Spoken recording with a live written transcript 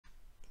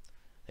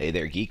Hey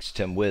there, geeks.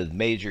 Tim with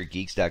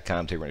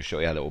MajorGeeks.com. Today we're going to show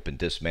you how to open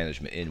disk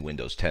management in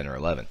Windows 10 or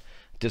 11.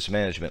 Disk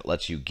management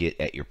lets you get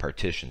at your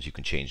partitions. You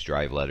can change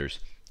drive letters,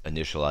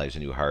 initialize a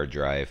new hard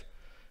drive.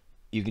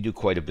 You can do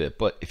quite a bit,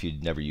 but if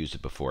you've never used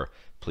it before,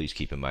 please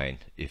keep in mind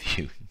if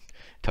you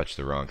touch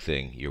the wrong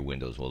thing, your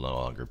Windows will no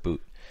longer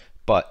boot.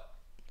 But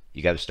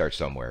you got to start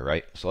somewhere,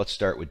 right? So let's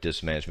start with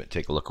disk management.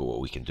 Take a look at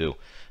what we can do.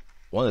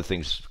 One of the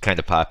things kind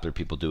of popular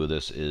people do with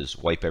this is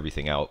wipe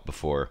everything out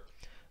before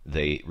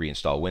they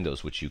reinstall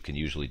Windows, which you can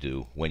usually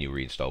do when you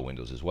reinstall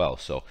Windows as well.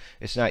 So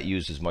it's not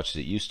used as much as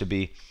it used to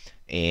be,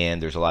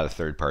 and there's a lot of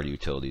third-party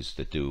utilities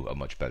that do a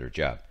much better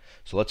job.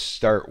 So let's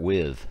start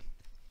with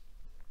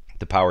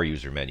the power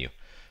user menu.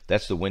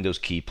 That's the Windows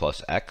key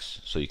plus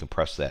X, so you can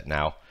press that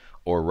now,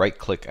 or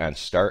right-click on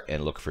Start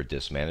and look for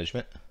disk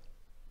management.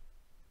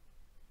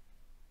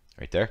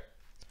 Right there.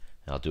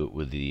 And I'll do it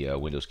with the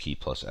Windows key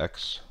plus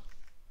X.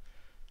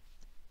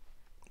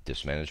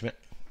 Disk management.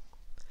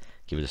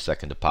 Give it a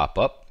second to pop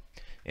up,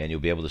 and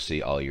you'll be able to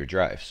see all your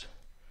drives.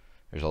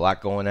 There's a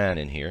lot going on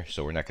in here,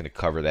 so we're not going to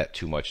cover that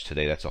too much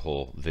today. That's a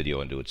whole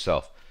video unto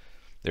itself.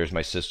 There's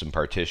my system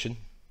partition.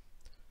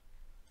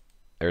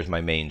 There's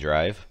my main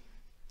drive.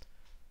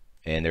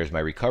 And there's my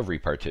recovery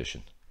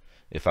partition.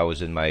 If I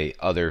was in my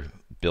other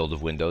build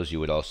of Windows, you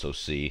would also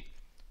see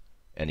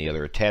any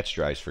other attached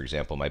drives, for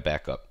example, my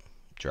backup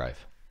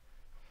drive.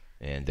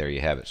 And there you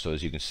have it. So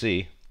as you can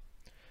see,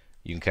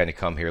 you can kind of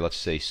come here, let's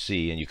say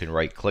C, and you can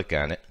right click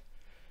on it,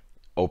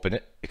 open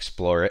it,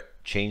 explore it,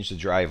 change the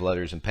drive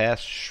letters and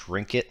paths,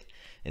 shrink it,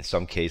 in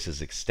some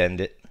cases extend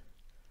it,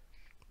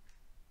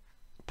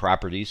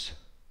 properties,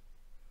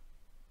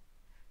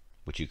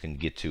 which you can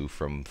get to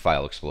from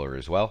File Explorer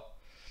as well,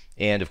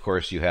 and of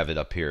course you have it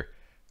up here,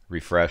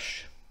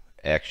 refresh,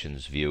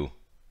 actions, view,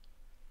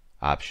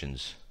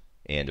 options,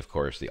 and of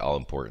course the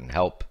all-important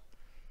help,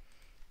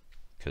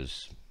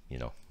 because you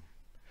know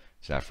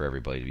it's not for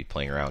everybody to be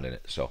playing around in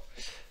it. So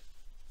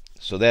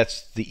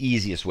that's the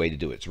easiest way to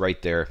do it. It's right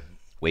there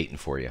waiting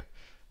for you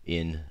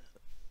in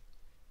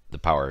the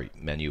power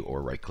menu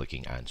or right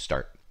clicking on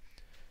Start.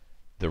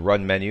 The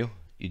run menu,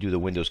 you do the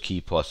Windows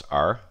key plus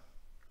R.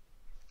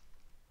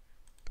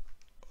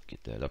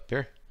 Get that up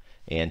there.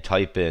 And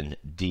type in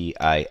disk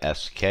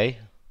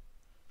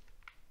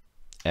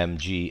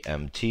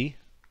mgmt.msc,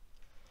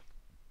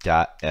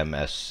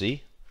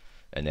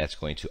 and that's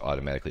going to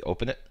automatically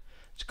open it.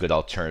 It's a good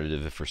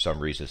alternative if for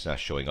some reason it's not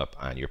showing up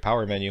on your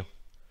power menu.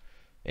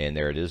 And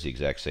there it is, the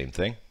exact same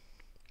thing.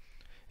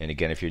 And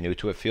again, if you're new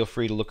to it, feel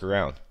free to look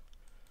around.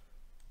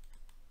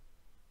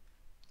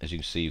 As you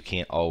can see, you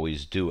can't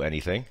always do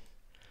anything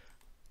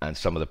on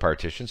some of the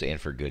partitions,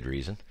 and for good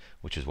reason,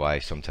 which is why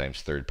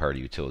sometimes third-party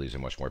utilities are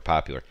much more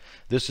popular.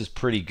 This is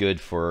pretty good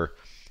for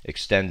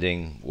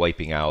extending,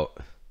 wiping out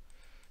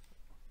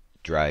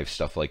drives,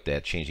 stuff like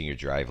that, changing your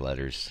drive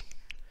letters.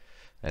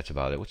 That's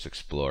about it. Let's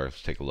explore.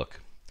 Let's take a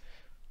look.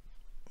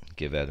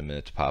 Give that a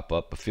minute to pop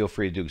up, but feel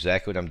free to do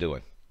exactly what I'm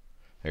doing.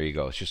 There you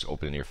go. It's just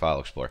opening your File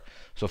Explorer.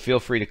 So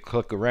feel free to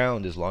click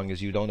around as long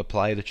as you don't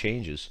apply the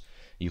changes.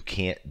 You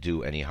can't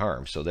do any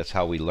harm. So that's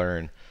how we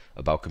learn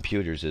about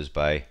computers, is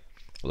by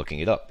looking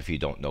it up. If you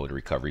don't know what a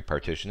recovery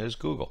partition is,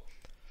 Google.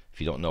 If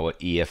you don't know what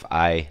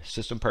EFI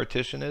system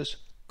partition is,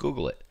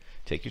 Google it.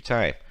 Take your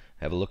time.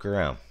 Have a look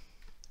around.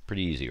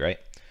 Pretty easy, right?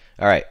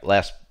 All right,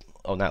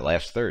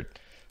 third.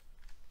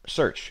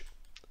 Search.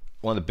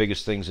 One of the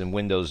biggest things in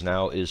Windows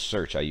now is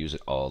search. I use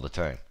it all the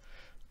time.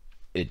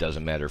 It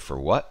doesn't matter for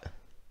what,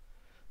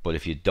 but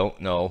if you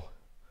don't know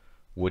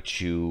where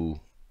to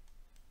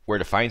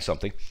find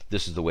something,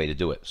 this is the way to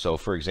do it. So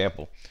for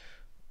example,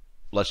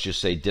 let's just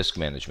say disk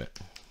management.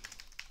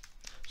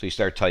 So you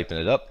start typing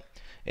it up,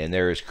 and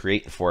there is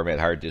create and format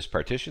hard disk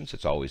partitions.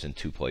 It's always in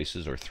 2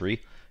 places or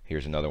 3.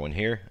 Here's another one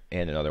here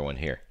and another one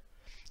here.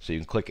 So you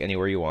can click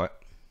anywhere you want,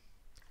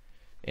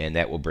 and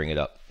that will bring it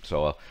up.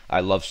 So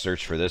I love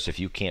search for this. If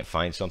you can't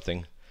find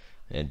something,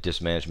 and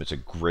disk management's a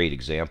great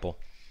example,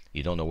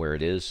 you don't know where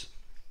it is,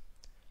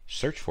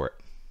 search for it.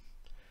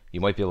 You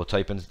might be able to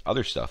type in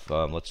other stuff.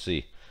 Let's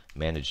see,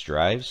 manage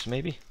drives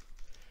maybe,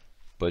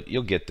 but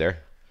you'll get there.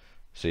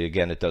 See,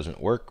 again, it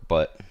doesn't work,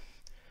 but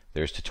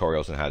there's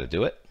tutorials on how to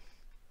do it.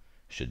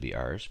 Should be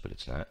ours, but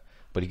it's not.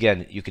 But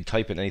again, you can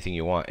type in anything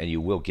you want and you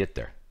will get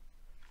there.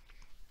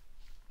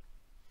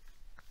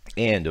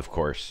 And of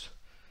course,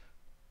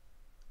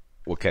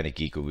 what kind of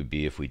geek would we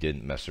be if we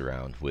didn't mess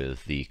around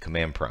with the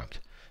command prompt?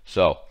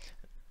 So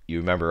you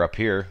remember up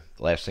here,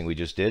 last thing we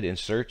just did in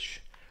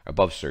search,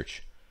 above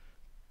search,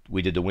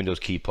 we did the Windows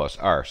key plus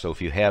R. So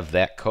if you have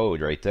that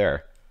code right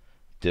there,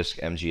 disk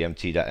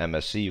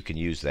mgmt.msc, you can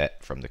use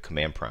that from the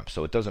command prompt.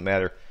 So it doesn't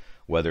matter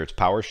whether it's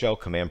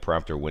PowerShell, command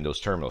prompt, or Windows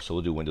terminal. So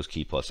we'll do Windows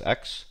key plus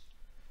X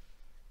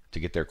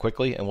to get there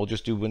quickly, and we'll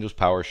just do Windows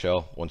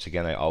PowerShell. Once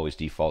again, I always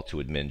default to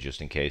admin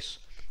just in case.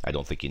 I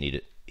don't think you need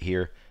it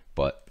here,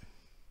 but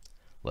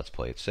let's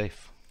play it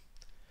safe.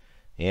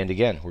 And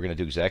again, we're going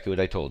to do exactly what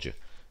I told you.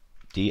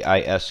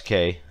 disk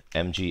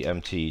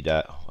mgmt.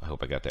 I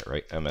hope I got that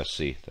right.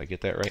 MSC. Did I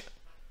get that right?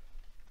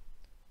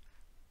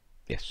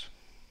 Yes.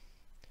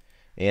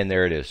 And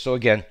there it is. So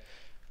again,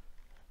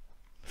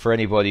 for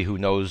anybody who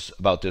knows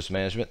about disk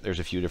management, there's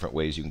a few different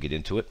ways you can get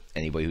into it.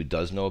 Anybody who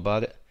does know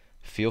about it,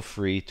 feel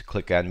free to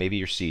click on maybe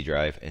your C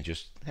drive and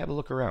just have a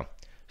look around,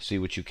 see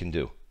what you can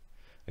do.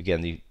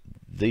 Again,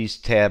 these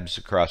tabs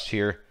across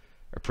here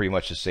are pretty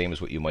much the same as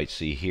what you might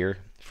see here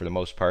for the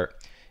most part,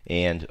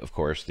 and of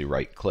course the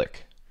right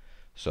click.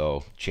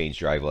 So change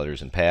drive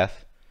letters and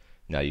path.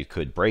 Now you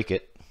could break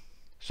it,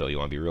 so you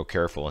want to be real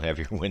careful and have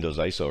your Windows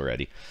ISO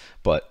ready.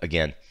 But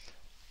again,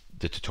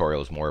 the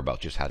tutorial is more about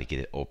just how to get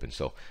it open.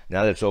 So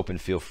now that it's open,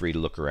 feel free to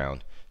look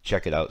around,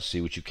 check it out, see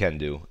what you can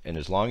do. And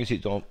as long as you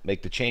don't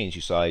make the change,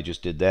 you saw I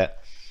just did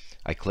that.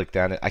 I clicked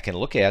on it. I can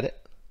look at it.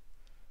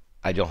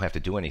 I don't have to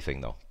do anything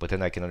though, but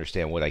then I can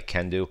understand what I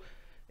can do,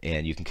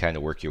 and you can kind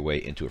of work your way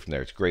into it from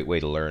there. It's a great way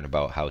to learn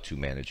about how to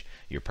manage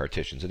your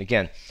partitions. And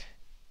again,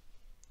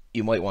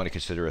 you might want to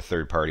consider a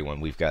third-party one.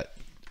 We've got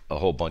a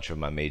whole bunch of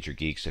my major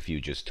geeks. If you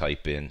just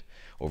type in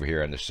over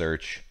here on the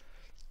search,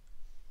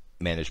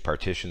 manage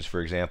partitions,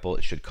 for example,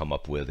 it should come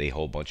up with a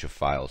whole bunch of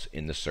files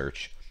in the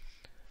search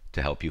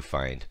to help you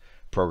find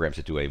programs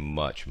that do a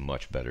much,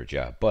 much better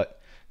job.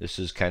 But this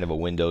is kind of a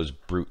Windows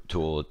brute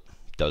tool. It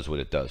does what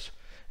it does,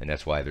 and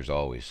that's why there's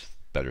always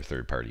better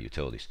third-party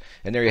utilities.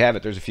 And there you have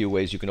it. There's a few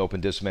ways you can open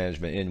disk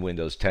management in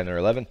Windows 10 or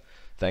 11.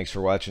 Thanks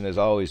for watching. As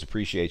always,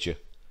 appreciate you.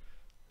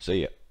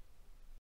 See ya.